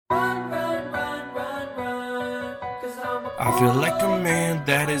I feel like a man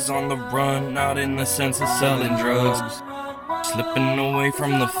that is on the run, not in the sense of selling drugs. Slipping away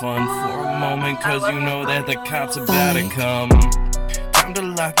from the fun for a moment, cause you know that the cops about to come. Time to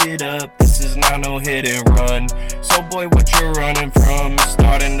lock it up, this is not no hit and run. So boy, what you're running from is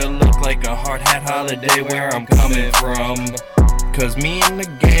starting to look like a hard hat holiday where I'm coming from. Cause me and the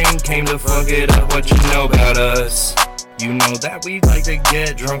gang came to fuck it up, what you know about us? You know that we like to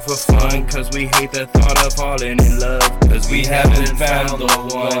get drunk for fun, cause we hate the thought of falling in love, cause we haven't found the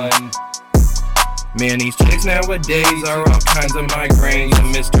one. Man, these chicks nowadays are all kinds of migraines, a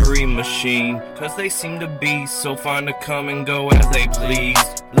mystery machine, cause they seem to be so fine to come and go as they please,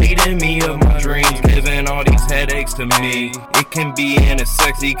 leading me of my dreams, giving all these headaches to me. It can be in a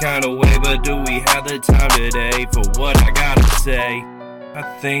sexy kind of way, but do we have the time today for what I gotta say? I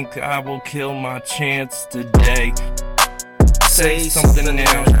think I will kill my chance today. Say something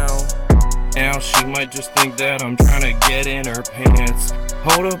now, she might just think that I'm trying to get in her pants.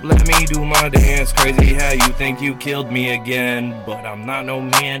 Hold up, let me do my dance. Crazy how you think you killed me again, but I'm not no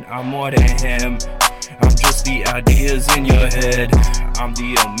man, I'm more than him. I'm just the ideas in your head. I'm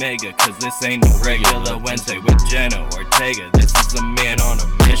the Omega, cause this ain't no regular Wednesday with Jenna Ortega. This is a man on a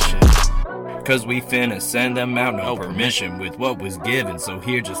mission, cause we finna send them out, no permission with what was given. So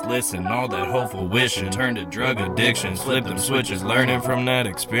here, just listen, all that hopeful wishing turned to drug addiction. Flip them switches, learning from that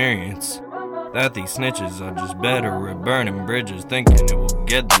experience that these snitches are just better at burning bridges, thinking it will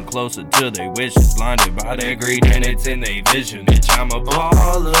get them closer to their wishes, blinded by their greed and it's in their vision. Bitch, I'm a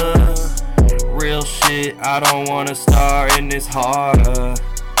baller, real shit, I don't wanna star in this harder.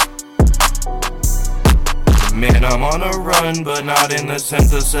 Man, I'm on a run, but not in the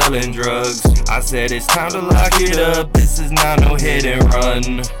sense of selling drugs. I said it's time to lock it up, this is not no hit and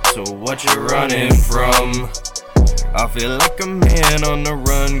run. So what you running from? I feel like a man on the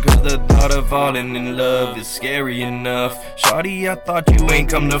run, cause the thought of falling in love is scary enough. Shawty, I thought you ain't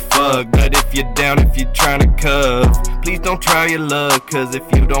come to fuck, but if you're down, if you're trying to cuff, please don't try your luck, cause if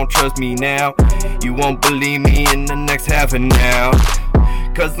you don't trust me now, you won't believe me in the next half an hour.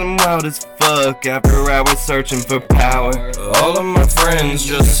 Cause I'm wild as fuck after hours searching for power. All of my friends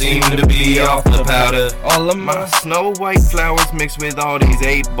just seem to be off the powder. All of my snow white flowers mixed with all these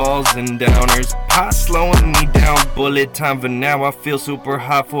 8 balls and downers. Pot slowing me down, bullet time for now. I feel super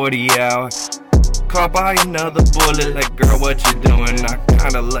hot for the hour. Caught by another bullet, like girl, what you doing? I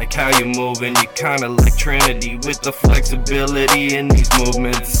kinda like how you moving. You kinda like Trinity with the flexibility in these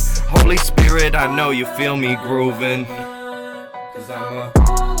movements. Holy Spirit, I know you feel me grooving, cause I'm a